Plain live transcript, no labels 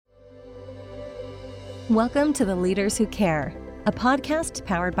Welcome to The Leaders Who Care, a podcast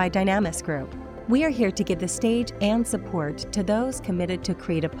powered by Dynamis Group. We are here to give the stage and support to those committed to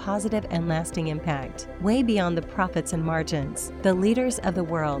create a positive and lasting impact, way beyond the profits and margins, the leaders of the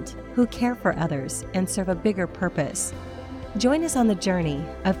world who care for others and serve a bigger purpose. Join us on the journey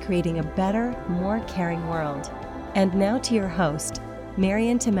of creating a better, more caring world. And now to your host,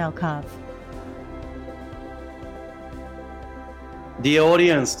 Marian Temelkov. Dear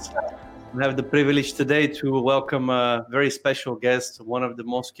audience, I have the privilege today to welcome a very special guest, one of the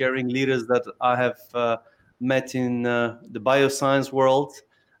most caring leaders that I have met in the bioscience world.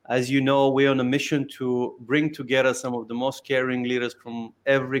 As you know, we're on a mission to bring together some of the most caring leaders from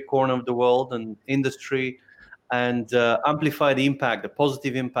every corner of the world and industry and amplify the impact, the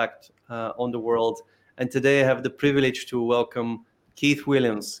positive impact on the world. And today I have the privilege to welcome Keith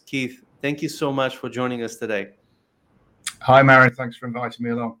Williams. Keith, thank you so much for joining us today. Hi, Marian. Thanks for inviting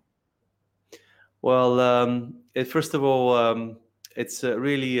me along. Well, first of all, it's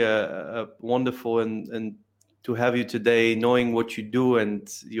really wonderful and to have you today, knowing what you do and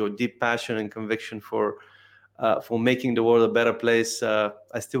your deep passion and conviction for making the world a better place. I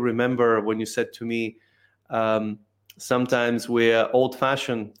still remember when you said to me, sometimes we're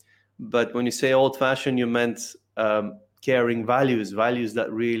old-fashioned, but when you say old-fashioned, you meant caring values that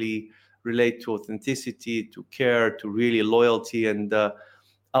really relate to authenticity, to care, to really loyalty. And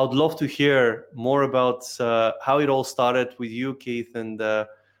I would love to hear more about how it all started with you, Keith. And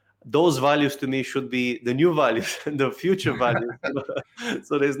those values to me should be the new values and the future values.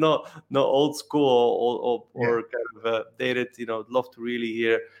 So there's no old school or kind of dated. I'd love to really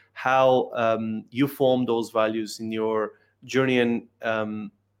hear how you form those values in your journey.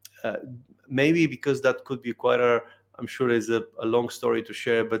 And maybe because that could be I'm sure there's a long story to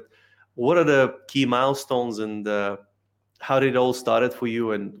share, but what are the key milestones and how did it all started for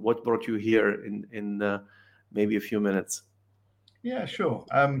you and what brought you here in maybe a few minutes? Yeah, sure.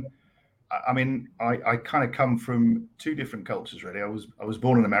 I mean, I kind of come from two different cultures, really. I was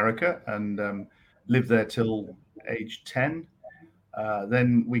born in America and lived there till age 10.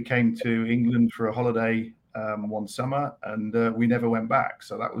 Then we came to England for a holiday one summer, and we never went back.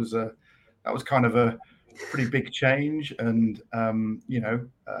 So that was kind of a pretty big change, and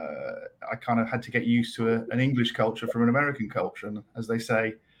I kind of had to get used to an English culture from an American culture, and as they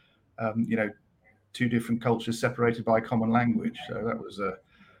say, two different cultures separated by a common language. So that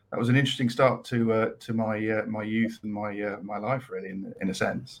was an interesting start to my youth and my life, really, in a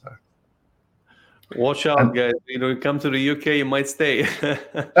sense. So. Watch out, guys! You come to the UK, you might stay.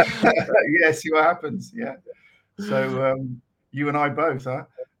 Yeah, see what happens. Yeah. So you and I both, huh?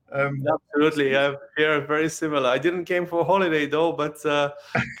 Absolutely, we're very similar. I didn't came for a holiday though, but a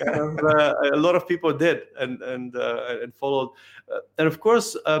lot of people did and followed. And of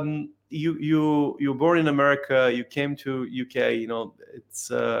course, you were born in America. You came to UK. It's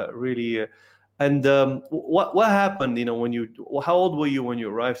really. And what happened? How old were you when you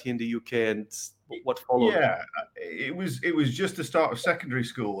arrived here in the UK, and what followed? Yeah, it was just the start of secondary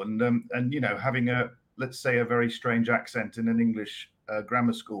school, and having let's say a very strange accent in an English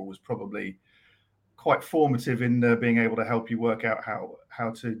grammar school was probably quite formative in being able to help you work out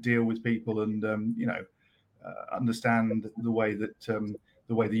how to deal with people and understand the way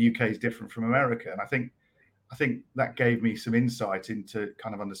the UK is different from America. And I think that gave me some insight into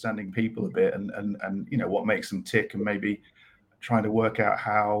kind of understanding people a bit and what makes them tick, and maybe trying to work out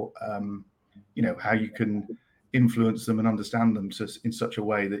how you can influence them and understand them in such a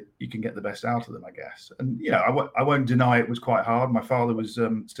way that you can get the best out of them, I guess. And I won't deny it was quite hard. My father was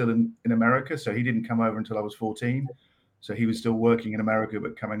still in America, so he didn't come over until I was 14. So he was still working in America,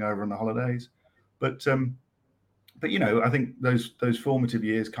 but coming over on the holidays. But I think those formative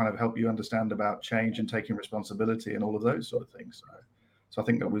years kind of help you understand about change and taking responsibility and all of those sort of things. So I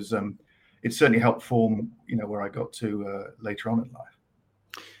think that was it certainly helped form where I got to later on in life.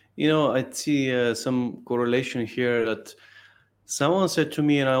 I see some correlation here that someone said to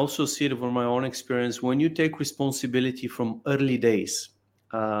me, and I also see it from my own experience, when you take responsibility from early days,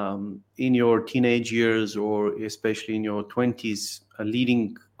 in your teenage years, or especially in your 20s, a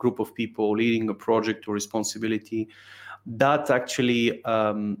leading group of people, leading a project or responsibility, that actually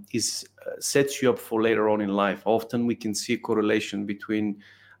sets you up for later on in life. Often we can see a correlation between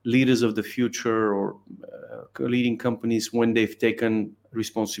leaders of the future or leading companies when they've taken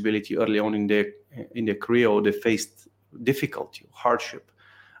responsibility early on in their career, or they faced difficulty, hardship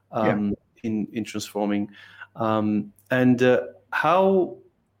in transforming. And how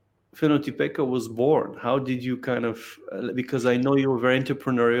Phenotypeca was born? How did you kind of? Because I know you were very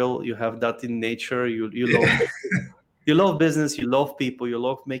entrepreneurial. You have that in nature. You you love business, you love people, you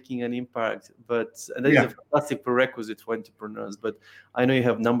love making an impact, and that is a fantastic prerequisite for entrepreneurs. But I know you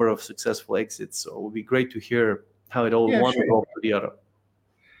have a number of successful exits, so it would be great to hear how it all one evolved to the other.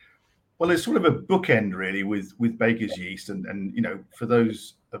 Well, there's sort of a bookend really with baker's yeast, and for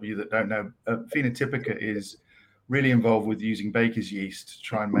those of you that don't know, Phenotypeca is really involved with using baker's yeast to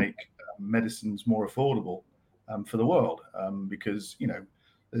try and make medicines more affordable for the world, because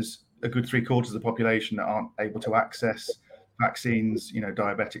there's a good 3/4 of the population that aren't able to access vaccines,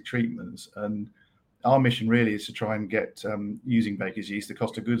 diabetic treatments, and our mission really is to try and get using baker's yeast the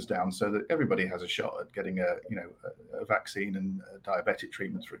cost of goods down, so that everybody has a shot at getting a vaccine and diabetic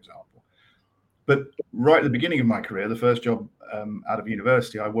treatments, for example. But right at the beginning of my career, the first job out of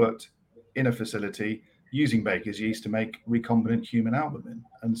university, I worked in a facility using baker's yeast to make recombinant human albumin,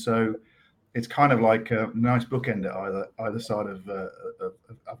 and so it's kind of like a nice bookend at either side of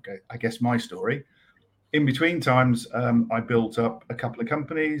I guess my story. In between times, I built up a couple of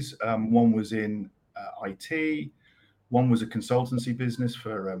companies. One was in IT, one was a consultancy business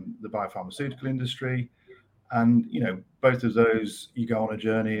for the biopharmaceutical industry, and both of those, you go on a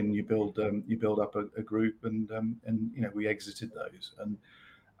journey and you build up a group, and we exited those. And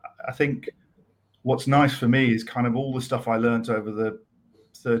I think what's nice for me is kind of all the stuff I learned over the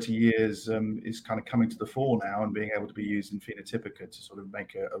 30 years is kind of coming to the fore now and being able to be used in Phenotypeca to sort of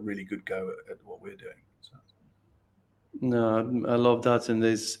make a really good go at what we're doing. So. No, I love that, and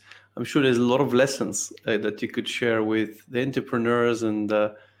I'm sure there's a lot of lessons that you could share with the entrepreneurs. And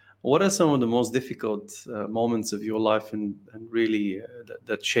what are some of the most difficult moments of your life and really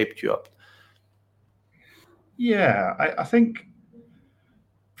that shaped you up? Yeah, I think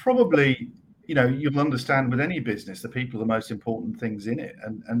probably you'll understand with any business, the people are the most important things in it,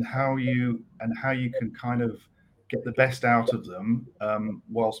 and how you can kind of get the best out of them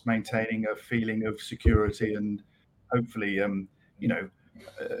whilst maintaining a feeling of security and hopefully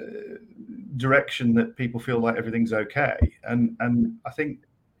direction that people feel like everything's okay. And I think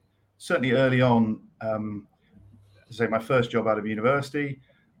certainly early on, say my first job out of university,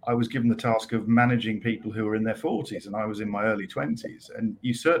 I was given the task of managing people who were in their 40s, and I was in my early 20s. And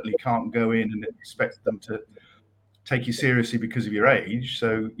you certainly can't go in and expect them to take you seriously because of your age.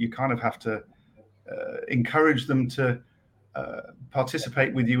 So you kind of have to encourage them to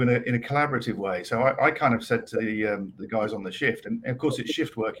participate with you in a collaborative way. So I kind of said to the guys on the shift, and of course it's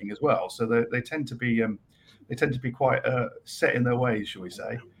shift working as well, so they tend to be quite set in their ways, shall we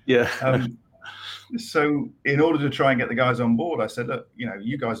say? Yeah. So in order to try and get the guys on board, I said, look,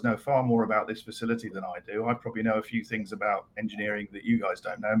 you guys know far more about this facility than I do. I probably know a few things about engineering that you guys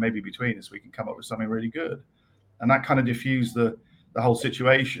don't know. Maybe between us, we can come up with something really good. And that kind of diffused the whole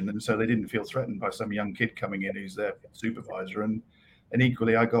situation. And so they didn't feel threatened by some young kid coming in who's their supervisor. And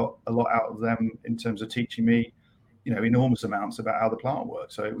equally, I got a lot out of them in terms of teaching me, enormous amounts about how the plant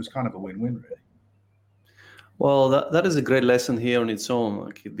works. So it was kind of a win-win, really. Well, that is a great lesson here on its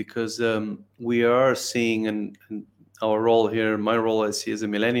own, because we are seeing, and our role here, my role as a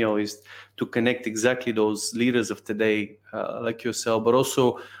millennial, is to connect exactly those leaders of today, like yourself, but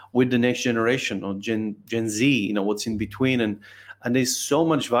also with the next generation, or Gen Z, what's in between. And there's so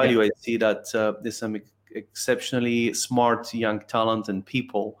much value. I see that there's some exceptionally smart young talent and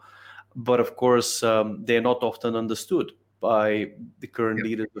people, but of course, they're not often understood by the current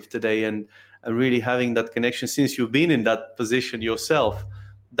leaders of today. And really having that connection, since you've been in that position yourself,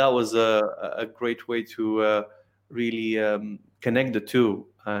 that was a great way to really connect the two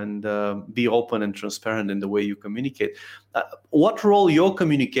and be open and transparent in the way you communicate. What role your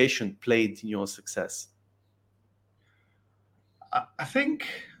communication played in your success? I think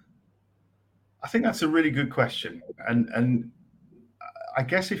that's a really good question, and I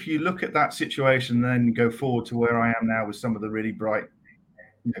guess if you look at that situation, then go forward to where I am now with some of the really bright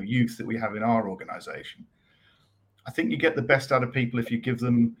youth that we have in our organization, I think you get the best out of people if you give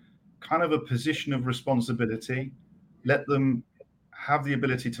them kind of a position of responsibility, let them have the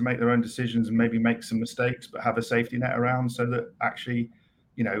ability to make their own decisions and maybe make some mistakes, but have a safety net around, so that actually,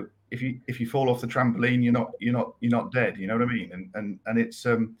 if you fall off the trampoline, you're not dead. You know what I mean? And it's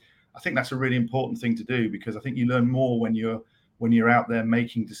I think that's a really important thing to do, because I think you learn more when you're out there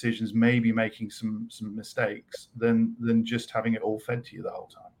making decisions, maybe making some mistakes, than just having it all fed to you the whole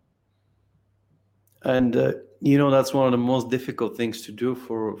time. And that's one of the most difficult things to do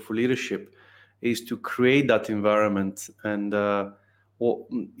for leadership, is to create that environment. And what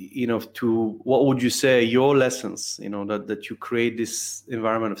would you say your lessons? That you create this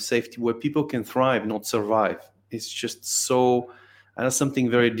environment of safety where people can thrive, not survive. It's just so. And that's something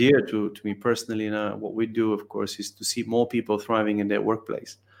very dear to me personally. And what we do, of course, is to see more people thriving in their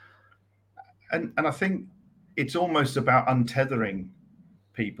workplace. And I think it's almost about untethering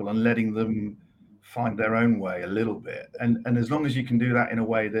people and letting them find their own way a little bit. And as long as you can do that in a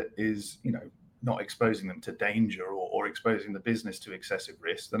way that is, not exposing them to danger or exposing the business to excessive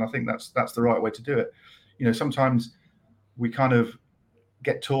risk, then I think that's the right way to do it. Sometimes we kind of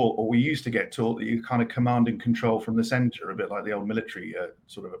get taught, or we used to get taught, that you kind of command and control from the center, a bit like the old military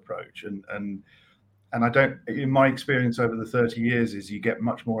sort of approach. And I don't, in my experience over the 30 years, is you get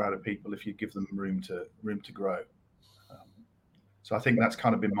much more out of people if you give them room to grow. So I think that's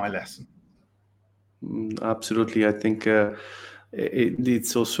kind of been my lesson. Absolutely. I think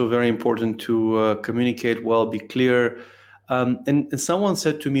it's also very important to communicate well, be clear. And someone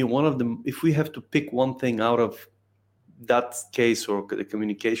said to me, if we have to pick one thing out of that case, or the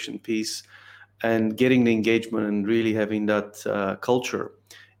communication piece, and getting the engagement and really having that culture,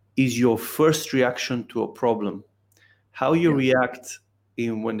 is your first reaction to a problem. How you react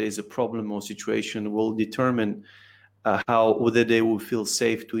when there's a problem or situation will determine whether they will feel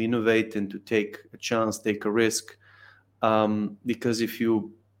safe to innovate and to take a chance, take a risk. Because if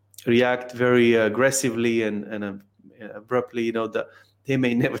you react very aggressively and abruptly, that they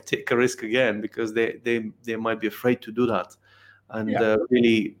may never take a risk again, because they might be afraid to do that. And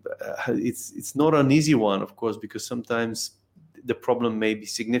really, it's not an easy one, of course, because sometimes the problem may be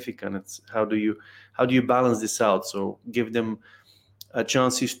significant. It's how do you balance this out? So give them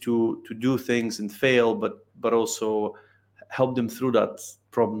chances to do things and fail, but also help them through that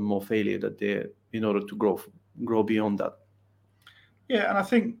problem or failure in order to grow beyond that. Yeah, and I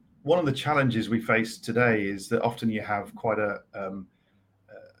think one of the challenges we face today is that often you have quite a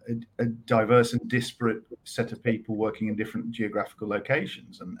diverse and disparate set of people working in different geographical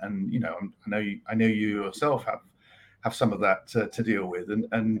locations, and I know you yourself have some of that to deal with,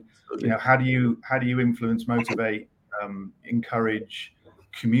 and how do you influence, motivate, encourage,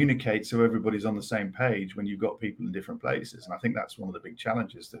 communicate so everybody's on the same page when you've got people in different places? And I think that's one of the big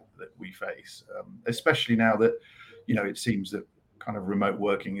challenges that we face, especially now that it seems that kind of remote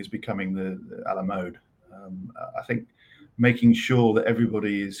working is becoming the a la mode. I think making sure that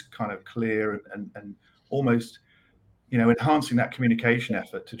everybody is kind of clear and almost enhancing that communication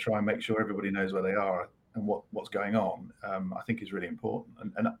effort to try and make sure everybody knows where they are and what's going on, I think is really important.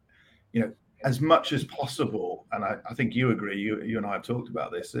 And as much as possible, and I think you agree, you and I have talked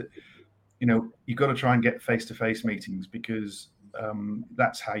about this, that you've got to try and get face-to-face meetings, because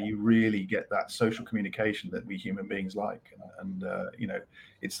that's how you really get that social communication that we human beings like. And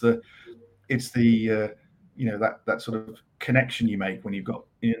it's the that sort of connection you make when you've got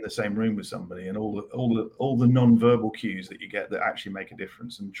in the same room with somebody, and all the non-verbal cues that you get that actually make a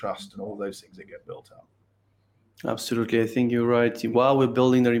difference, and trust and all those things that get built up. Absolutely. I think you're right. While we're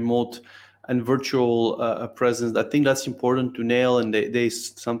building the remote and virtual presence, I think that's important to nail, and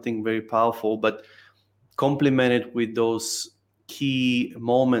there's something very powerful, but complement it with those key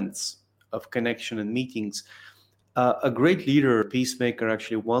moments of connection and meetings. A great leader, peacemaker,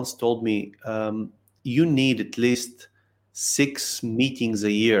 actually once told me, you need at least 6 meetings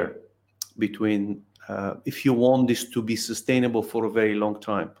a year between, if you want this to be sustainable for a very long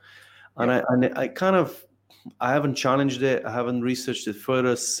time. And I haven't challenged it. I haven't researched it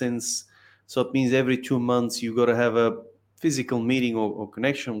further since. So it means every 2 months you got to have a physical meeting or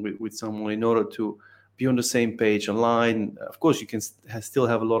connection with someone in order to be on the same page online. Of course, you can still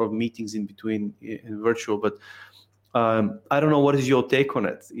have a lot of meetings in between in virtual, but I don't know, what is your take on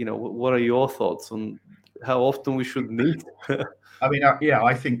it? What are your thoughts on how often we should meet? I mean,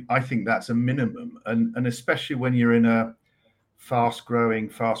 I think that's a minimum, and especially when you're in a fast-growing,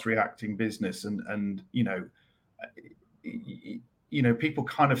 fast-reacting business, and people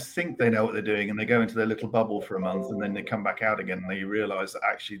kind of think they know what they're doing, and they go into their little bubble for a month, and then they come back out again, and they realize that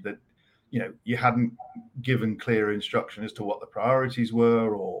actually that you hadn't given clear instruction as to what the priorities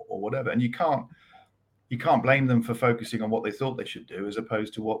were or whatever, and you can't blame them for focusing on what they thought they should do as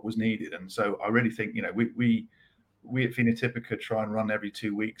opposed to what was needed. And so I really think we at Phenotypeca try and run every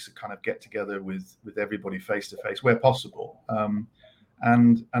 2 weeks, kind of get together with everybody face to face where possible,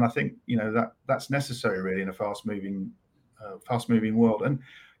 and I think that's necessary really in a fast moving world. And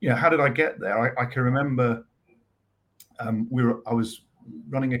how did I get there? I can remember I was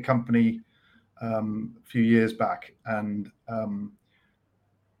running a company a few years back, and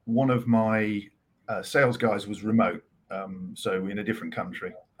one of my sales guys was remote, so in a different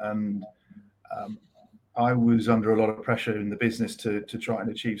country, and I was under a lot of pressure in the business to try and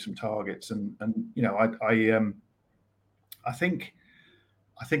achieve some targets, and I think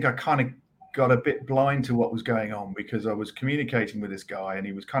I kind of got a bit blind to what was going on, because I was communicating with this guy, and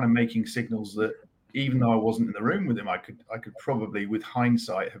he was kind of making signals that, even though I wasn't in the room with him, I could probably, with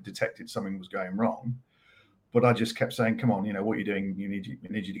hindsight, have detected something was going wrong. but I just kept saying, come on, what you're doing, I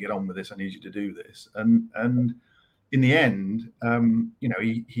need you to get on with this. I need you to do this. And in the end,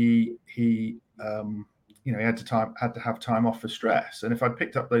 he had to have time off for stress. And if I'd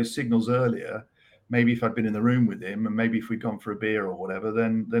picked up those signals earlier, maybe if I'd been in the room with him, and maybe if we'd gone for a beer or whatever,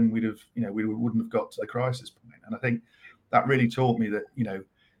 then we'd have, we wouldn't have got to the crisis point. And I think that really taught me that,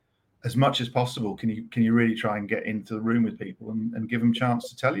 as much as possible, can you really try and get into the room with people and give them a chance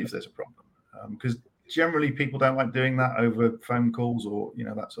to tell you if there's a problem? Because generally people don't like doing that over phone calls or,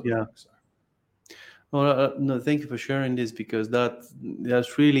 that sort of thing. So. Well, no, thank you for sharing this, because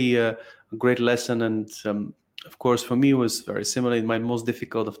that's really a great lesson. And of course, for me, it was very similar. In my most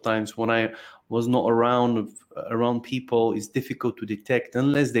difficult of times, when I was not around people, it's difficult to detect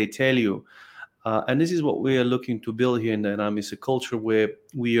unless they tell you. And this is what we are looking to build here in Dynamis, a culture where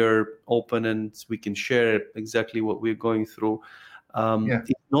we are open and we can share exactly what we're going through.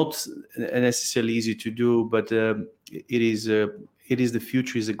 It's not necessarily easy to do, but it is the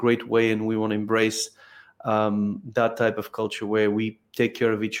future. Is a great way, and we want to embrace that type of culture where we take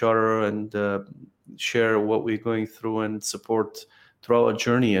care of each other and share what we're going through and support throughout our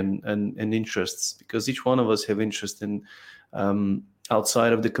journey and interests, because each one of us have interest in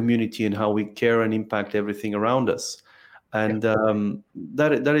outside of the community and how we care and impact everything around us. And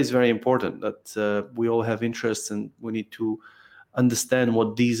that is very important, that we all have interests, and we need to understand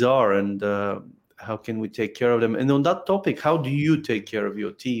what these are and how can we take care of them. And on that topic, how do you take care of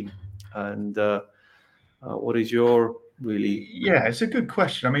your team? And what is your really... Yeah, it's a good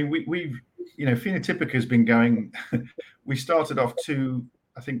question. I mean, we've Phenotypeca has been going, we started off 2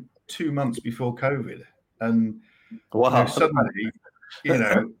 months before COVID. And wow. Suddenly, we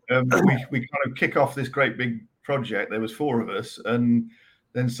kind of kick off this great big project. There was 4 of us, and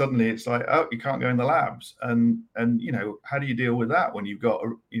then suddenly it's like, oh, you can't go in the labs. And how do you deal with that when you've got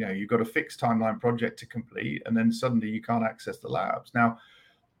a fixed timeline project to complete, and then suddenly you can't access the labs? Now,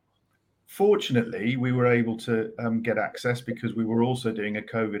 fortunately, we were able to get access because we were also doing a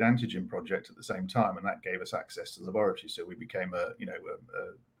COVID antigen project at the same time, and that gave us access to the laboratory. So we became a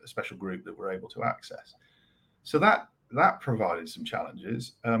special group that we're able to access. So that provided some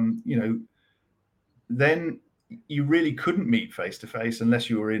challenges. Then you really couldn't meet face to face unless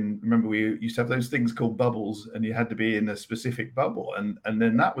you were in. Remember, we used to have those things called bubbles, and you had to be in a specific bubble, and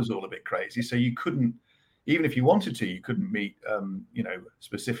then that was all a bit crazy. So you couldn't. Even if you wanted to, you couldn't meet,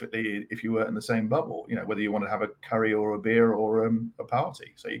 specifically if you weren't in the same bubble, whether you want to have a curry or a beer or a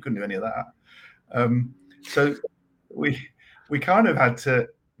party. So you couldn't do any of that. So we kind of had to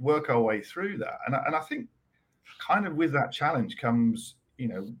work our way through that. And I think kind of with that challenge comes,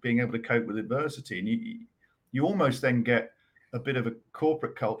 being able to cope with adversity. And you almost then get a bit of a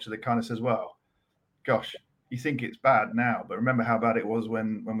corporate culture that kind of says, well, gosh, you think it's bad now, but remember how bad it was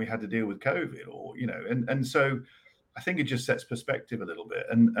when we had to deal with COVID, or and so I think it just sets perspective a little bit,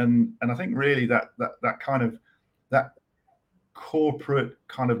 and I think really that kind of that corporate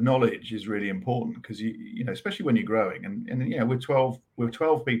kind of knowledge is really important, because especially when you're growing, and we're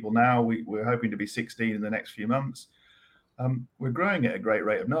 12 people now. We're hoping to be 16 in the next few months. We're growing at a great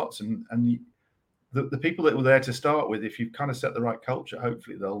rate of knots, and the people that were there to start with, if you've kind of set the right culture,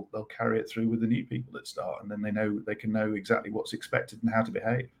 hopefully they'll carry it through with the new people that start, and then they can know exactly what's expected and how to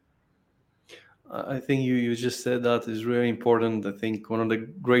behave. I think you just said that is really important. I think one of the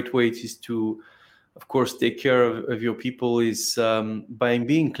great ways is to, of course, take care of your people is by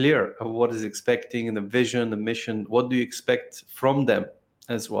being clear of what is expecting, and the vision, the mission. What do you expect from them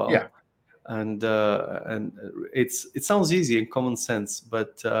as well? Yeah. And it sounds easy and common sense,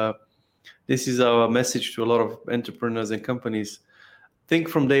 but this is our message to a lot of entrepreneurs and companies. Think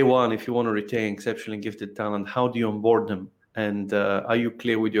from day one, if you want to retain exceptionally gifted talent, how do you onboard them? And are you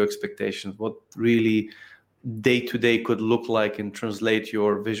clear with your expectations? What really day-to-day could look like, and translate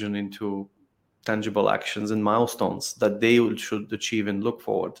your vision into tangible actions and milestones that they should achieve and look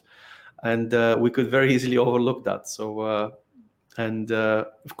forward. And we could very easily overlook that. So,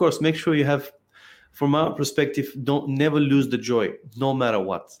 of course, make sure you have, from our perspective, never lose the joy, no matter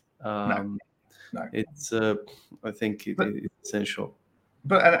what. No. It's I think it's essential.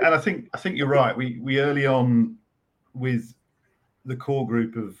 But and I think you're right. We early on, with the core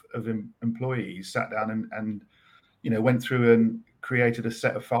group of employees, sat down and went through and created a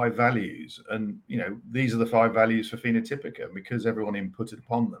set of 5 values, and these are the 5 values for Phenotypeca, and because everyone inputted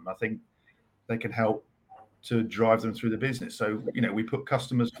upon them, I think they can help to drive them through the business. So we put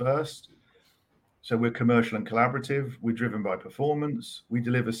customers first. So we're commercial and collaborative. We're driven by performance. We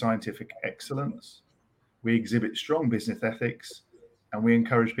deliver scientific excellence. We exhibit strong business ethics, and we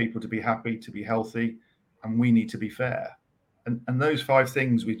encourage people to be happy, to be healthy, and we need to be fair. And those 5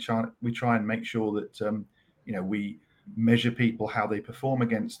 things we try and make sure that we measure people how they perform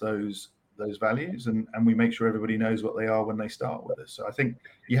against those values, and we make sure everybody knows what they are when they start with us. So I think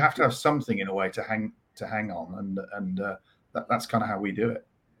you have to have something in a way to hang on, and that's kind of how we do it.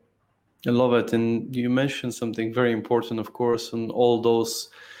 I love it. And you mentioned something very important, of course, and all those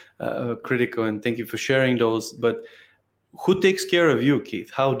critical, and thank you for sharing those. But who takes care of you, Keith?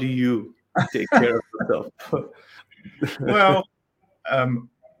 How do you take care of yourself? Well,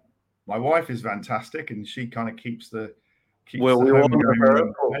 my wife is fantastic, and she kind of keeps the home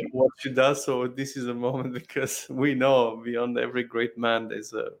going. What she does. So this is a moment, because we know beyond every great man,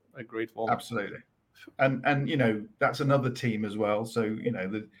 there's a great woman. Absolutely. And that's another team as well. So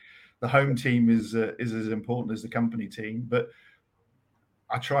the home team is as important as the company team. But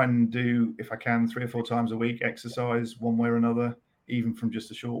I try and do, if I can, 3 or 4 times a week, exercise one way or another, even from just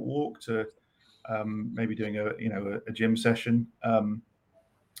a short walk to maybe doing a gym session.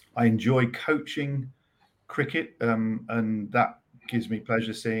 I enjoy coaching cricket, and that gives me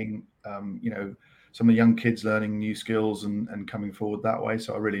pleasure seeing some of the young kids learning new skills and coming forward that way.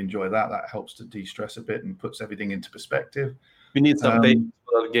 So I really enjoy that. That helps to de-stress a bit and puts everything into perspective. We need some bait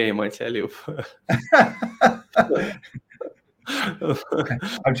for that game, I tell you.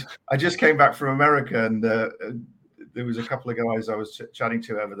 I just came back from America, and there was a couple of guys I was chatting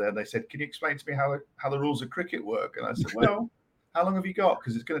to over there, and they said, "Can you explain to me how the rules of cricket work?" And I said, "Well, how long have you got?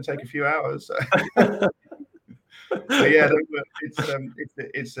 Because it's going to take a few hours." So yeah,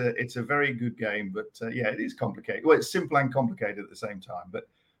 it's a very good game, but yeah, it is complicated. Well, it's simple and complicated at the same time. But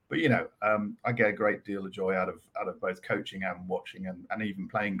I get a great deal of joy out of both coaching and watching, and even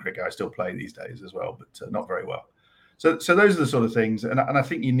playing cricket. I still play these days as well, but not very well. So those are the sort of things, and I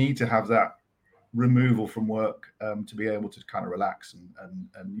think you need to have that removal from work to be able to kind of relax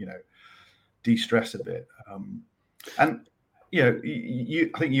and de-stress a bit. And I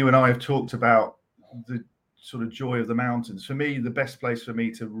think you and I have talked about the sort of joy of the mountains. For me, the best place for me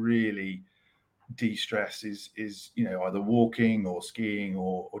to really de-stress is either walking or skiing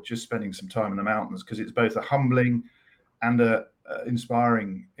or just spending some time in the mountains, because it's both a humbling and a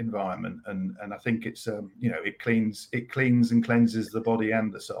inspiring environment, and I think it's it cleans and cleanses the body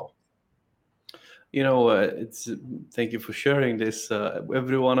and the soul. It's thank you for sharing this.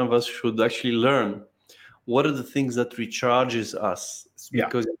 Every one of us should actually learn what are the things that recharges us,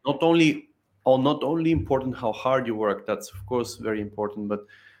 because it's not only important how hard you work. That's of course very important, but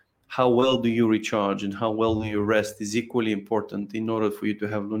how well do you recharge and how well do you rest is equally important in order for you to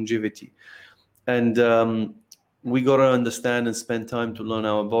have longevity. And we got to understand and spend time to learn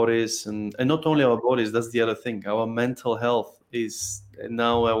our bodies, and not only our bodies. That's the other thing. Our mental health is, and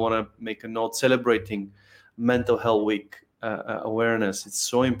now I want to make a note celebrating Mental Health Week awareness. It's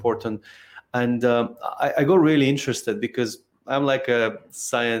so important. And I got really interested because I'm like a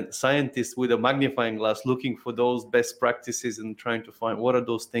scientist with a magnifying glass looking for those best practices and trying to find what are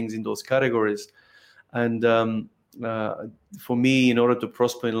those things in those categories. And for me, in order to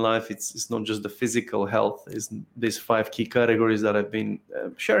prosper in life, it's not just the physical health. It's these 5 key categories that I've been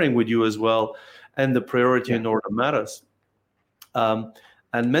sharing with you as well, and the priority in order matters. And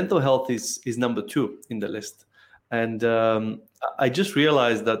mental health is number 2 in the list. And I just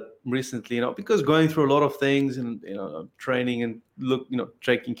realized that recently, because going through a lot of things and training and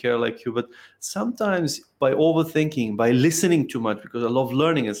taking care like you, but sometimes by overthinking, by listening too much, because I love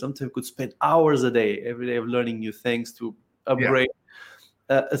learning, and sometimes I could spend hours a day, every day, of learning new things to upgrade.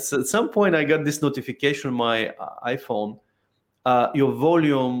 So at some point, I got this notification on my iPhone: your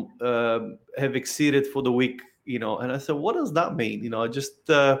volume have exceeded for the week. And I said, what does that mean? I just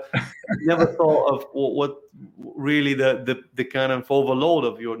never thought of what really the kind of overload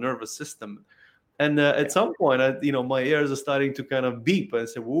of your nervous system. And at some point, my ears are starting to kind of beep. And I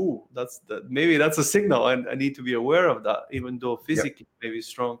said, "Whoa, maybe that's a signal. I need to be aware of that, even though physically maybe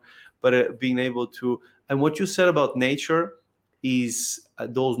strong, but being able to." And what you said about nature is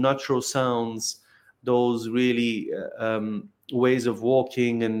those natural sounds, those really ways of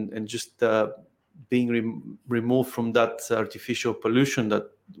walking, and just being removed from that artificial pollution that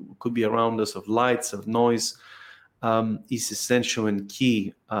could be around us, of lights, of noise, is essential and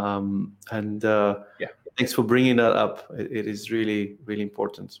key. Thanks for bringing that up. It is really, really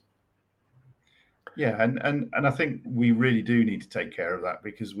important. Yeah, and I think we really do need to take care of that,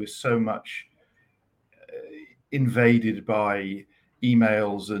 because we're so much invaded by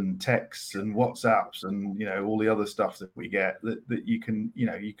emails and texts and WhatsApps and all the other stuff that we get, that you can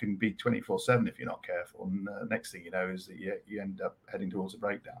be 24/7 if you're not careful, and next thing you know is that you end up heading towards a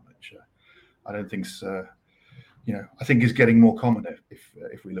breakdown, which I don't think's I think is getting more common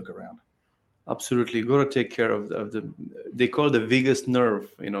if we look around. Absolutely, you got to take care of the they call it the vagus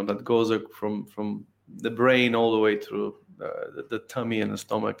nerve, that goes from the brain all the way through the tummy and the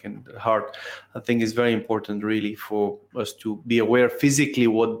stomach and the heart, I think is very important really for us to be aware physically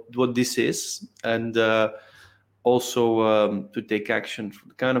what this is, and also to take action for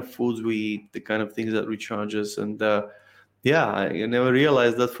the kind of foods we eat, the kind of things that recharge us. And I never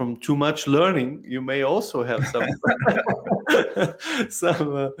realized that from too much learning, you may also have some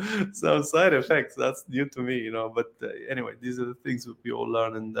some side effects. That's new to me, But anyway, these are the things that we all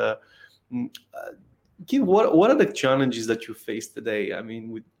learn. And Kim, what are the challenges that you face today? I mean,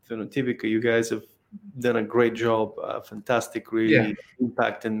 with Phenotypeca, you guys have done a great job, fantastic, really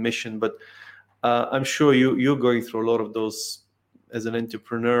impact and mission. But I'm sure you're going through a lot of those as an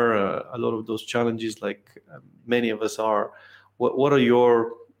entrepreneur, a lot of those challenges, like many of us are. What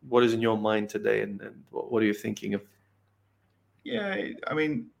is in your mind today, and what are you thinking of? Yeah, I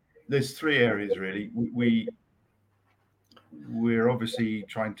mean, there's three areas really. We're obviously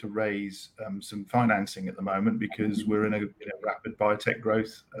trying to raise some financing at the moment because we're in a rapid biotech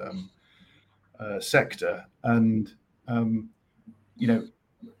growth sector, and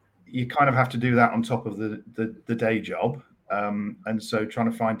you kind of have to do that on top of the day job, and so trying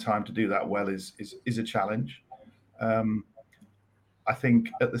to find time to do that well is a challenge. I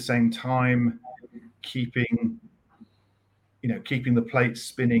think at the same time, keeping the plates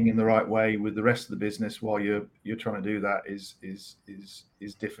spinning in the right way with the rest of the business while you're trying to do that is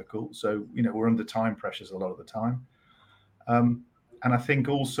difficult. So we're under time pressures a lot of the time, and I think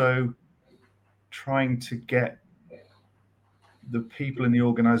also trying to get the people in the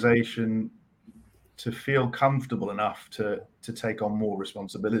organization to feel comfortable enough to take on more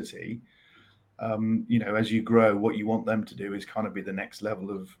responsibility. As you grow, what you want them to do is kind of be the next level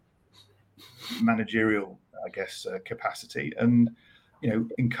of managerial, I guess, capacity, and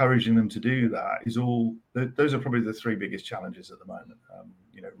encouraging them to do that is all. Those are probably the three biggest challenges at the moment.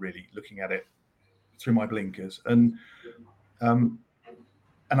 Really looking at it through my blinkers, and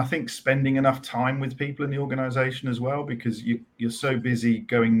I think spending enough time with people in the organization as well, because you're so busy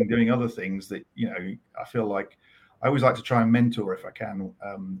doing other things that I feel like I always like to try and mentor if I can,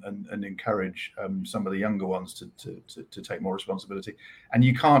 and encourage some of the younger ones to take more responsibility. And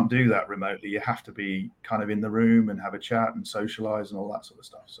you can't do that remotely. You have to be kind of in the room and have a chat and socialize and all that sort of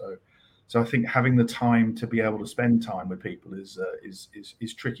stuff. So I think having the time to be able to spend time with people is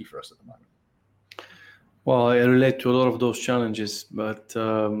tricky for us at the moment. Well, I relate to a lot of those challenges, but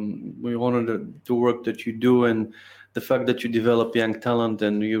we honored the work that you do and the fact that you develop young talent,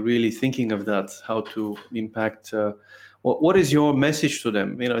 and you're really thinking of that, how to impact. What is your message to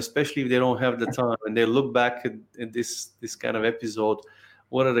them? Especially if they don't have the time and they look back at this kind of episode.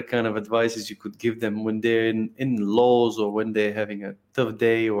 What are the kind of advices you could give them when they're in lows, or when they're having a tough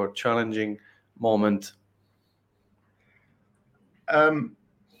day or challenging moment?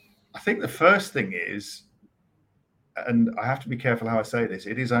 I think the first thing is, and I have to be careful how I say this,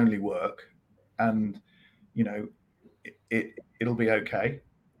 it is only work, and it'll be okay.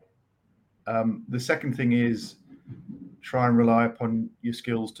 The second thing is try and rely upon your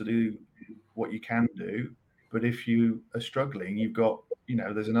skills to do what you can do. But if you are struggling, you've got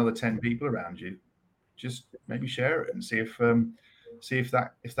there's another 10 people around you. Just maybe share it and see if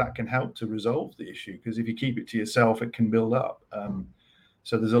that can help to resolve the issue. Because if you keep it to yourself, it can build up.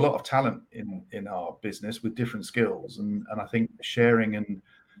 So there's a lot of talent in our business with different skills, and I think sharing, and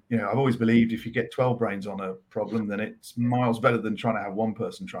I've always believed if you get 12 brains on a problem, then it's miles better than trying to have one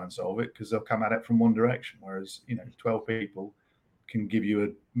person try and solve it, because they'll come at it from one direction, whereas 12 people can give you a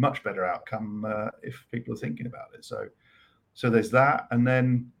much better outcome if people are thinking about it. So there's that, and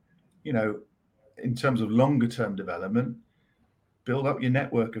then in terms of longer term development, build up your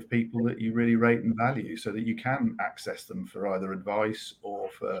network of people that you really rate and value, so that you can access them for either advice or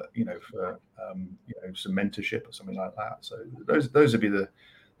for some mentorship or something like that. So those would be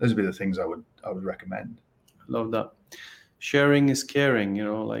the things I would recommend. Love that. Sharing is caring,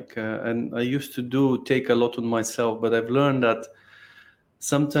 and I used to take a lot on myself, but I've learned that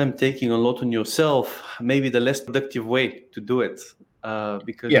sometimes taking a lot on yourself may be the less productive way to do it,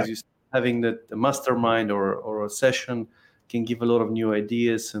 because you're having the mastermind or a session can give a lot of new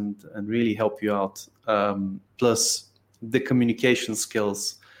ideas and really help you out. Plus the communication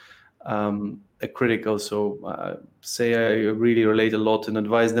skills are critical. So say I really relate a lot and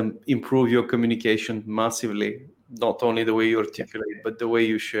advise them, improve your communication massively, not only the way you articulate, but the way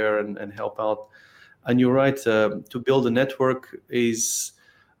you share and help out. And you're right, to build a network is,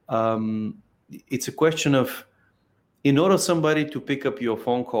 it's a question of, in order for somebody to pick up your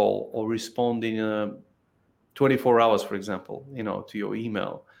phone call or respond in 24 hours, for example, to your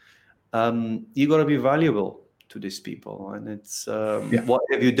email, you got to be valuable to these people. And it's, what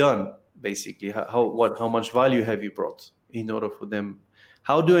have you done basically. How much value have you brought in order for them?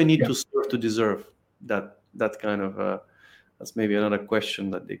 How do I need to serve to deserve that kind of? That's maybe another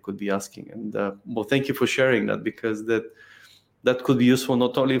question that they could be asking. And well, thank you for sharing that, because that could be useful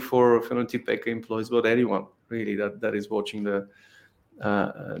not only for Phenotypeca employees, but anyone really that is watching the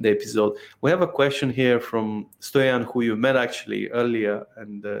episode. We have a question here from Stoyan, who you met actually earlier,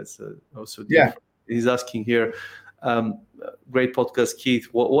 and also he's asking here. Great podcast, Keith.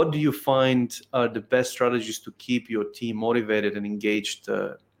 What do you find are the best strategies to keep your team motivated and engaged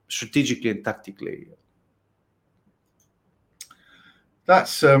strategically and tactically?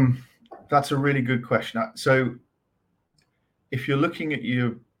 That's a really good question. So if you're looking at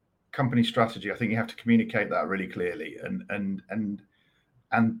your company strategy, I think you have to communicate that really clearly, and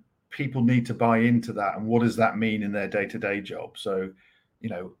people need to buy into that. And what does that mean in their day-to-day job? So,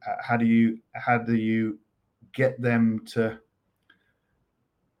 how do you get them to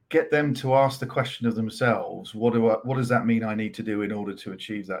ask the question of themselves? What does that mean I need to do in order to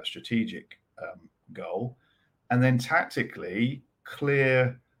achieve that strategic goal? And then tactically,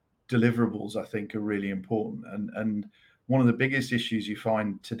 clear deliverables, I think, are really important. And one of the biggest issues you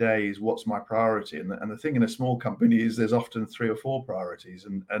find today is what's my priority. And the thing in a small company is there's often 3 or 4 priorities.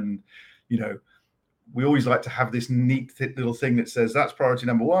 And we always like to have this neat little thing that says that's priority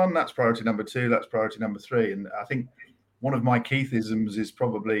number 1, that's priority number 2, that's priority number 3. And I think one of my Keithisms is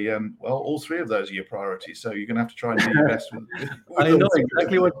probably, all 3 of those are your priorities. So you're going to have to try and do your best with I know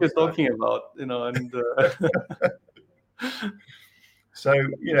exactly what you're talking about, and so,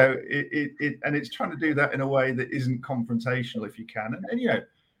 it's trying to do that in a way that isn't confrontational if you can. And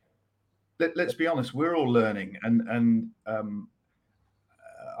let's be honest, we're all learning, and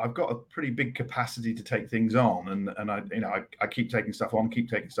I've got a pretty big capacity to take things on, and I keep taking stuff on,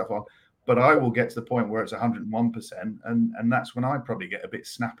 but I will get to the point where it's 101%, and that's when I probably get a bit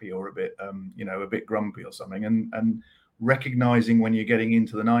snappy or a bit a bit grumpy or something, and recognizing when you're getting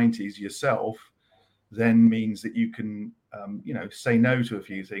into the 90s yourself then means that you can say no to a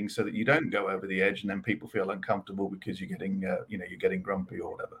few things so that you don't go over the edge, and then people feel uncomfortable because you're getting grumpy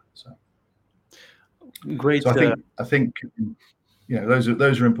or whatever. So great. So I think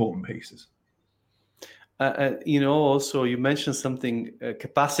those are important pieces. Also you mentioned something,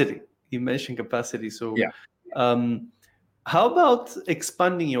 capacity. You mentioned capacity. So how about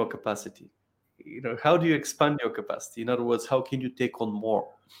expanding your capacity? How do you expand your capacity? In other words, how can you take on more?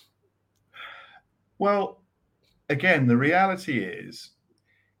 Well, again, the reality is,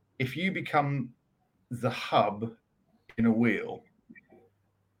 if you become the hub in a wheel,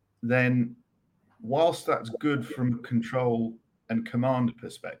 then whilst that's good from a control and command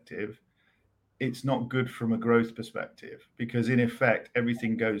perspective, it's not good from a growth perspective, because in effect,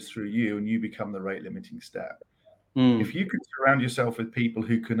 everything goes through you and you become the rate limiting step. If you can surround yourself with people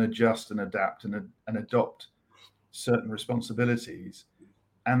who can adjust and adapt and adopt certain responsibilities,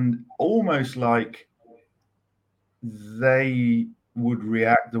 and almost like they would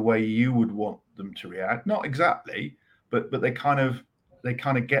react the way you would want them to react, not exactly, but they kind of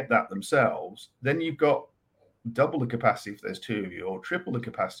get that themselves, then you've got double the capacity if there's 2 of you, or triple the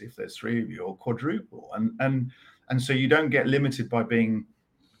capacity if there's 3 of you, or quadruple, and so you don't get limited by being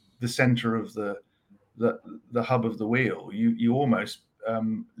the center of the hub of the wheel. You almost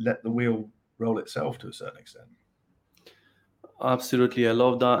let the wheel roll itself to a certain extent. Absolutely, I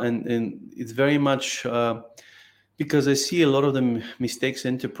love that, and it's very much because I see a lot of the mistakes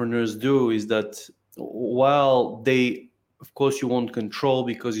entrepreneurs do is that while they, of course, you want control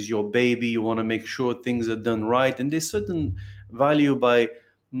because it's your baby, you want to make sure things are done right, and there's certain value by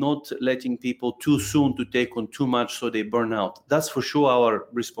not letting people too soon to take on too much so they burn out. That's for sure our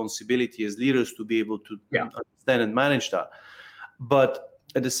responsibility as leaders to be able to understand and manage that. But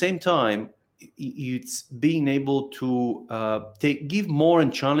at the same time, it's being able to give more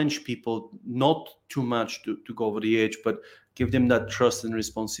and challenge people, not too much to go over the edge, but give them that trust and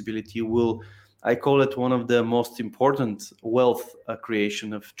responsibility. I call it one of the most important wealth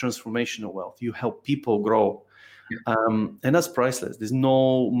creation of transformational wealth. You help people grow, and that's priceless. There's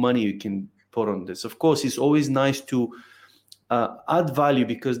no money you can put on this. Of course, it's always nice to add value,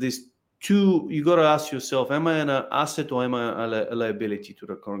 because there's you got to ask yourself, am I an asset or am I a liability to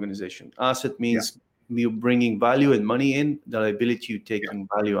the organization? Asset means you bringing value and money in, the liability you taking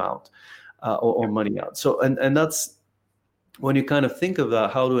value out or money out. So, and that's when you kind of think of that,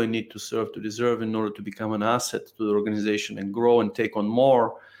 how do I need to serve to deserve in order to become an asset to the organization and grow and take on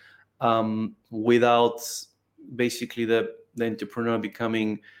more without basically the entrepreneur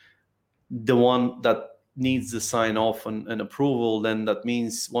becoming the one that needs the sign off and approval. Then that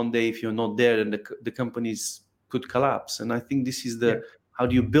means one day if you're not there, then the companies could collapse. And I think this is How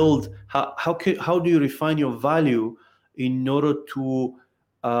do you build? How do you refine your value in order to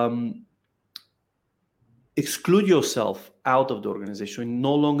exclude yourself out of the organization?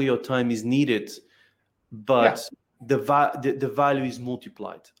 No longer your time is needed, but the value is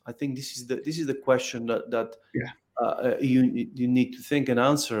multiplied. I think this is the question that you need to think and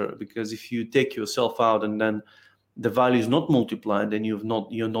answer, because if you take yourself out and then the value is not multiplied, then you're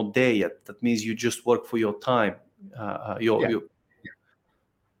not there yet. That means you just work for your time.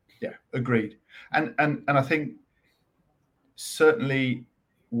 Agreed. And I think certainly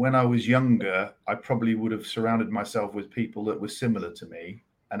when I was younger, I probably would have surrounded myself with people that were similar to me.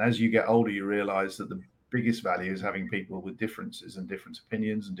 And as you get older, you realize that the biggest value is having people with differences and different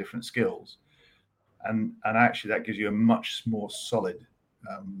opinions and different skills. And actually that gives you a much more solid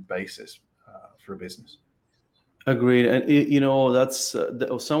basis for a business. Agreed. And that's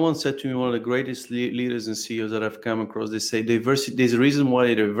someone said to me, one of the greatest leaders and CEOs that I've come across, they say diversity. There's a reason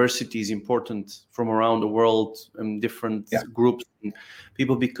why diversity is important from around the world and different groups and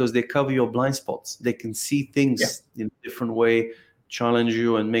people, because they cover your blind spots. They can see things in a different way, challenge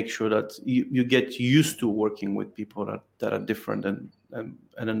you, and make sure that you get used to working with people that are different and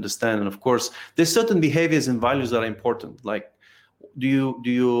understand. And of course, there's certain behaviors and values that are important. Like, do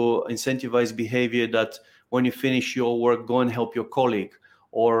you incentivize behavior that when you finish your work, go and help your colleague?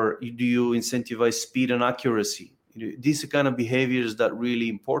 Or do you incentivize speed and accuracy? These are kind of behaviors that are really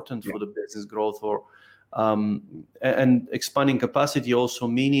important for the business growth, or and expanding capacity also,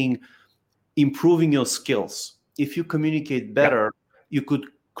 meaning improving your skills. If you communicate better, you could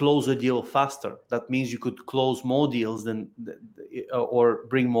close a deal faster. That means you could close more deals or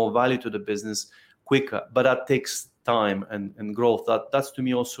bring more value to the business quicker. But that takes time and growth. That's to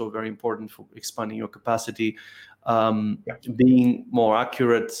me also very important for expanding your capacity, being more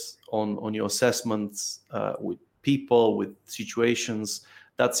accurate on your assessments with people, with situations.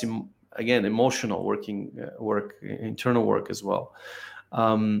 That's again emotional work, internal work as well.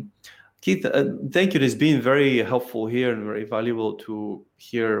 Keith, thank you. It's been very helpful here and very valuable to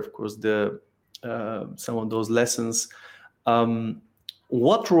hear, of course, some of those lessons.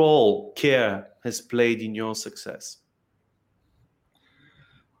 What role care has played in your success?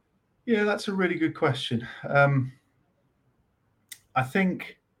 Yeah, that's a really good question. I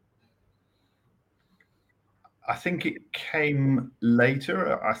think it came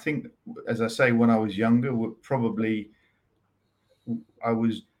later. I think, as I say, when I was younger, I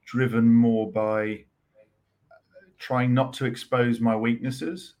was driven more by trying not to expose my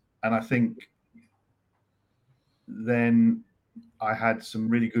weaknesses. And I think then I had some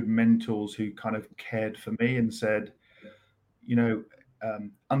really good mentors who kind of cared for me and said,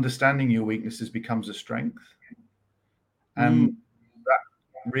 understanding your weaknesses becomes a strength. And that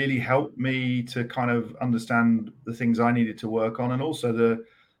really helped me to kind of understand the things I needed to work on. And also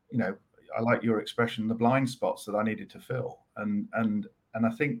I like your expression, the blind spots that I needed to fill. And I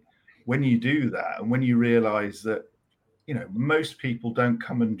think when you do that, and when you realize that, most people don't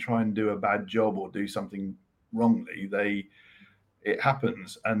come and try and do a bad job or do something wrongly, it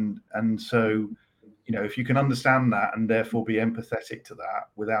happens. And so, if you can understand that and therefore be empathetic to that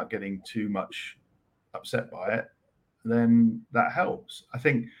without getting too much upset by it, then that helps. I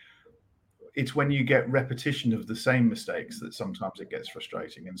think it's when you get repetition of the same mistakes that sometimes it gets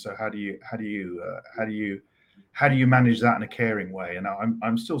frustrating. And so how do you manage that in a caring way? And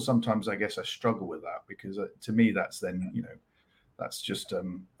I'm still sometimes, I guess, I struggle with that, because to me that's then that's just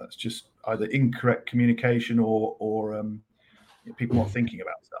either incorrect communication or people not thinking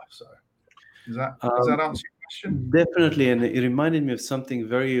about stuff. So does that answer your question? Definitely, and it reminded me of something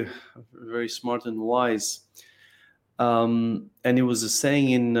very, very smart and wise. And it was a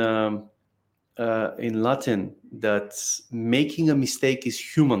saying in Latin that making a mistake is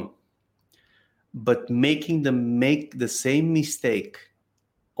human, but make the same mistake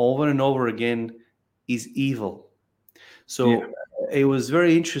over and over again is evil. So it was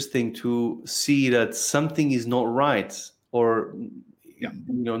very interesting to see that something is not right, or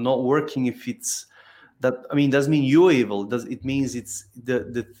not working. If it's that, doesn't mean you're evil. It means it's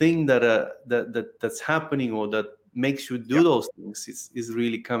the thing that's happening, or that makes you do those things is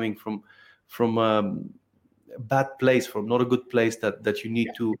really coming from a bad place, from not a good place that you need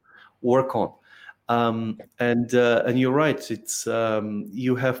to work on. And you're right. It's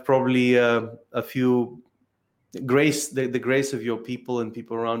you have probably a few grace, the grace of your people and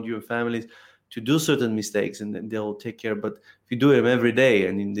people around you and families to do certain mistakes, and then they'll take care. But if you do them every day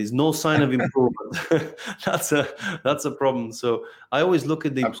and there's no sign of improvement, that's a problem. So I always look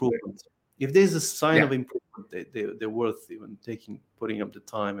at the improvement. If there's a sign of improvement, they're worth even putting up the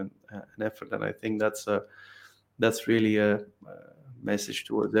time and effort. And I think that's really message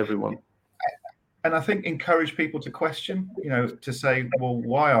towards everyone. And I think encourage people to question, to say, well,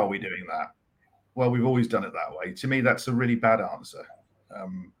 why are we doing that? Well, we've always done it that way. To me, that's a really bad answer.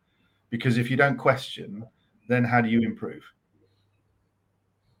 Because if you don't question, then how do you improve?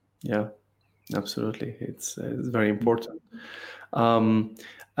 Yeah, absolutely. It's very important.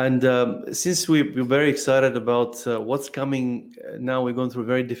 Since we're very excited about what's coming now, we're going through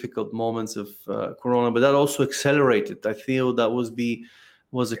very difficult moments of Corona, but that also accelerated. I feel that was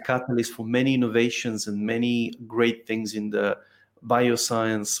a catalyst for many innovations and many great things in the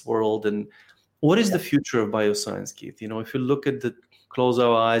bioscience world. And what is the future of bioscience, Keith? If you look at close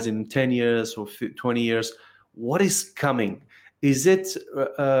our eyes in 10 years or 20 years, what is coming? Is it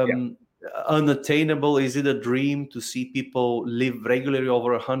unattainable? Is it a dream to see people live regularly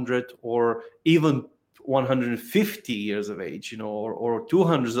over 100 or even 150 years of age, or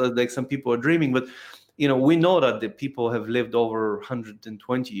 200, like some people are dreaming? But, we know that the people have lived over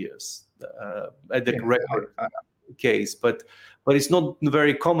 120 years at the record case, but it's not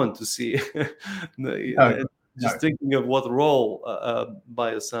very common to see. Just thinking of what role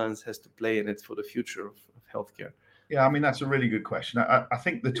bioscience has to play in it for the future of healthcare. Yeah, I mean, that's a really good question. I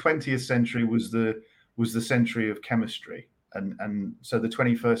think the 20th century was the century of chemistry, and so the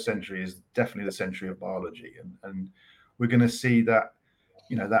 21st century is definitely the century of biology, and we're going to see that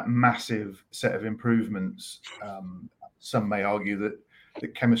that massive set of improvements. Some may argue that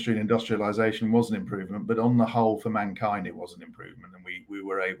chemistry and industrialization was an improvement, but on the whole, for mankind, it was an improvement, and we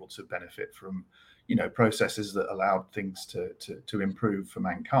were able to benefit from processes that allowed things to improve for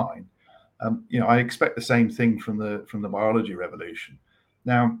mankind. I expect the same thing from the biology revolution.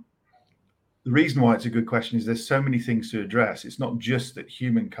 Now, the reason why it's a good question is there's so many things to address. It's not just that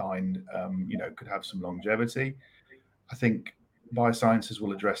humankind, could have some longevity. I think biosciences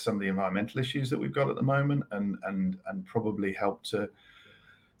will address some of the environmental issues that we've got at the moment, and probably help to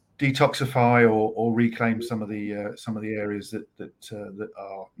detoxify or reclaim some of the areas that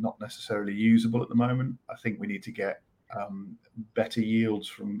are not necessarily usable at the moment. I think we need to get better yields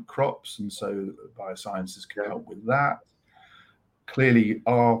from crops, and so biosciences can help with that. Clearly,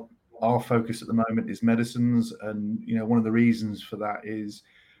 our focus at the moment is medicines, and one of the reasons for that is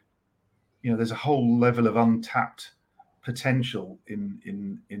there's a whole level of untapped potential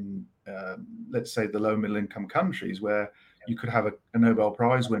in let's say the low middle income countries, where you could have a Nobel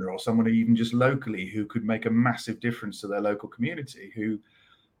Prize winner or someone even just locally who could make a massive difference to their local community, who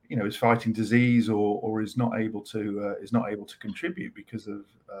is fighting disease or is not able to contribute because of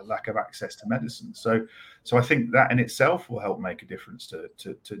lack of access to medicine. So I think that in itself will help make a difference to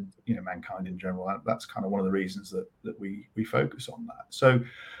mankind in general. That's kind of one of the reasons that we focus on that. So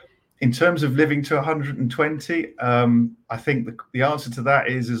in terms of living to 120, I think the answer to that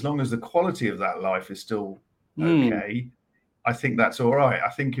is, as long as the quality of that life is still okay, I think that's all right. I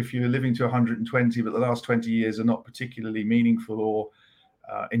think if you're living to 120, but the last 20 years are not particularly meaningful or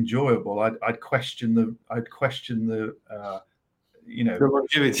enjoyable, I'd question the the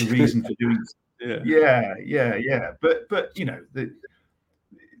reason for doing it. Yeah. But the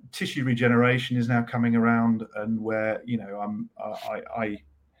tissue regeneration is now coming around, and where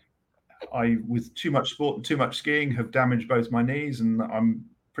I with too much sport and too much skiing have damaged both my knees, and I'm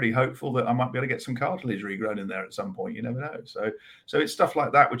pretty hopeful that I might be able to get some cartilage regrown in there at some point. You never know. So it's stuff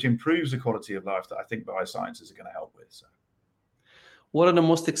like that which improves the quality of life that I think biosciences are going to help with. So, what are the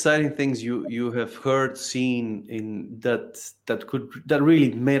most exciting things you have heard, seen in that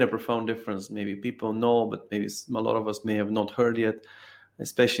really made a profound difference? Maybe people know, but maybe a lot of us may have not heard yet,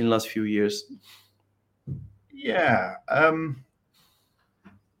 especially in the last few years. Yeah.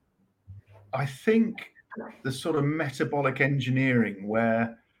 I think the sort of metabolic engineering,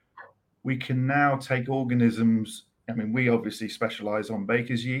 where we can now take organisms. I mean, we obviously specialize on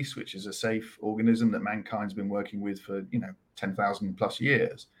Baker's yeast, which is a safe organism that mankind's been working with for 10,000 plus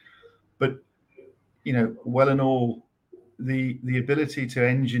years. But well and all, the ability to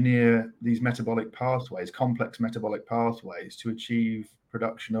engineer these metabolic pathways, complex metabolic pathways, to achieve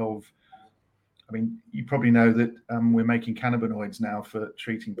production of, I mean, you probably know that we're making cannabinoids now for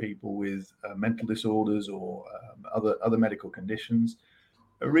treating people with mental disorders or other medical conditions.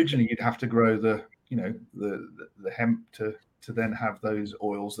 Originally, you'd have to grow the hemp to then have those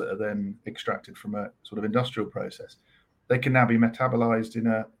oils that are then extracted from a sort of industrial process. They can now be metabolized in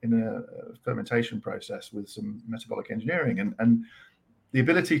a fermentation process with some metabolic engineering, and the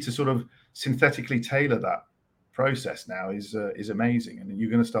ability to sort of synthetically tailor that process now is amazing, and you're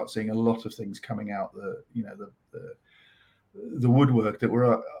going to start seeing a lot of things coming out the woodwork that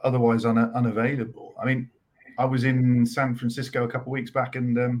were otherwise unavailable. I mean, I was in San Francisco a couple of weeks back,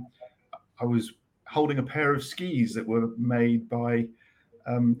 and I was holding a pair of skis that were made by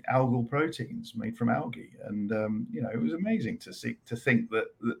algal proteins made from algae, and it was amazing to think that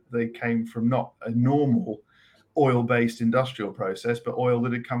they came from not a normal oil-based industrial process, but oil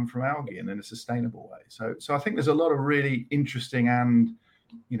that had come from algae and in a sustainable way. So I think there's a lot of really interesting and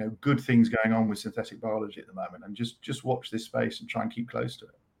good things going on with synthetic biology at the moment, and just watch this space and try and keep close to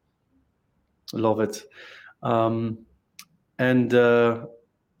it. Love it. And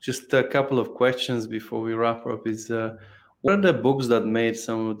just a couple of questions before we wrap up is, what are the books that made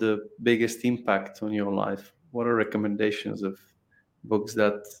some of the biggest impact on your life? What are recommendations of books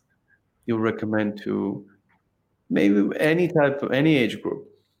that you recommend to maybe any age group?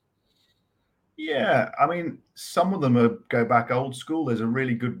 Yeah, I mean, some of them go back old school. There's a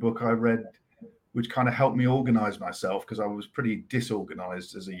really good book I read which kind of helped me organize myself, because I was pretty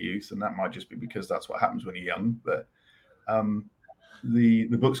disorganized as a youth, and that might just be because that's what happens when you're young. But the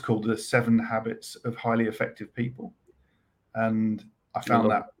book's called The 7 Habits of Highly Effective People, and I found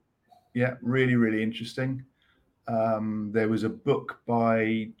that really, really interesting. There was a book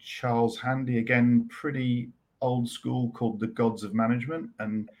by Charles Handy, again pretty old school, called The Gods of Management,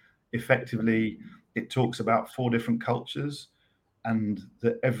 and effectively it talks about 4 different cultures, and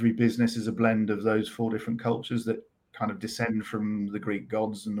that every business is a blend of those 4 different cultures that kind of descend from the Greek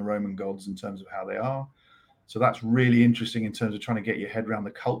gods and the Roman gods in terms of how they are. So that's really interesting in terms of trying to get your head around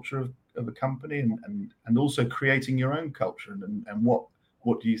the culture of a company, and also creating your own culture, and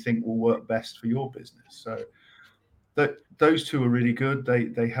what do you think will work best for your business. So those 2 are really good.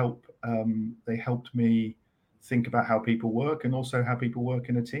 They helped me think about how people work, and also how people work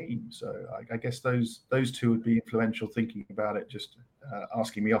in a team. So I guess those 2 would be influential, thinking about it, just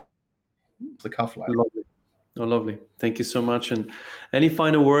asking me off the cuff like that. Lovely. Thank you so much. And any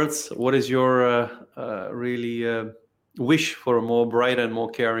final words? What is your really wish for a more bright and more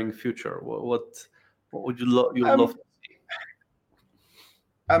caring future? What would you love to see?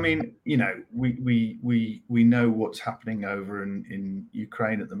 I mean, we know what's happening over in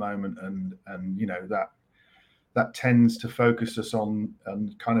Ukraine at the moment, and that tends to focus us on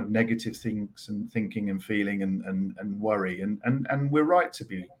kind of negative things and thinking and feeling and worry, and we're right to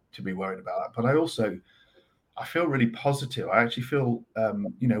be worried about that. But I feel really positive. I actually feel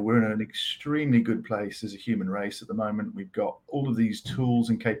we're in an extremely good place as a human race at the moment. We've got all of these tools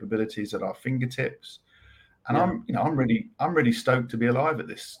and capabilities at our fingertips, and I'm really stoked to be alive at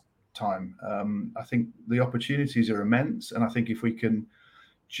this time. I think the opportunities are immense, and I think if we can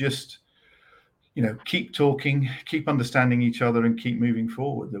just keep talking, keep understanding each other, and keep moving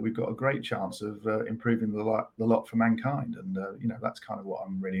forward, that we've got a great chance of improving the lot for mankind. And that's kind of what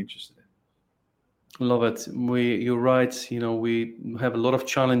I'm really interested in. Love it. You're right. We have a lot of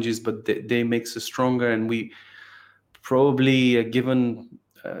challenges, but they make us stronger. And we probably,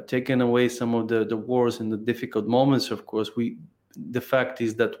 taken away some of the wars and the difficult moments, of course, the fact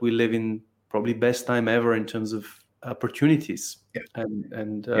is that we live in probably best time ever in terms of opportunities.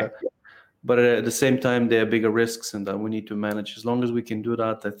 Yeah. But at the same time, there are bigger risks, and that we need to manage. As long as we can do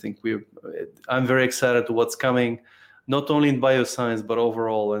that, I think I'm very excited to what's coming, not only in bioscience, but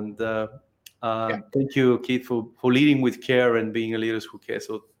overall. And thank you, Keith, for leading with care and being a leader who cares.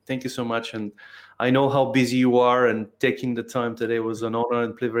 So thank you so much. And I know how busy you are, and taking the time today was an honor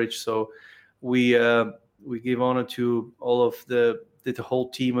and privilege. So we give honor to all of the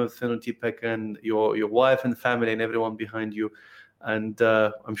whole team of Phenotypeca, and your wife and family and everyone behind you. And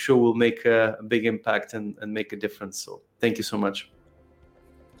I'm sure we'll make a big impact and make a difference. So thank you so much.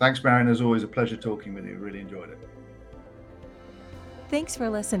 Thanks, Marian. As always, a pleasure talking with you. Really enjoyed it. Thanks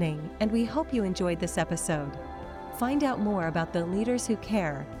for listening, and we hope you enjoyed this episode. Find out more about the leaders who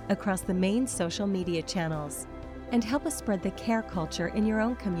care across the main social media channels, and help us spread the care culture in your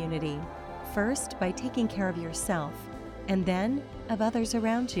own community, first by taking care of yourself, and then of others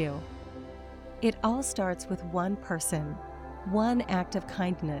around you. It all starts with one person. One act of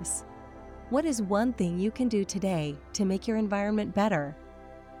kindness. What is one thing you can do today to make your environment better?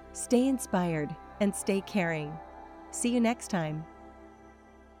 Stay inspired and stay caring. See you next time.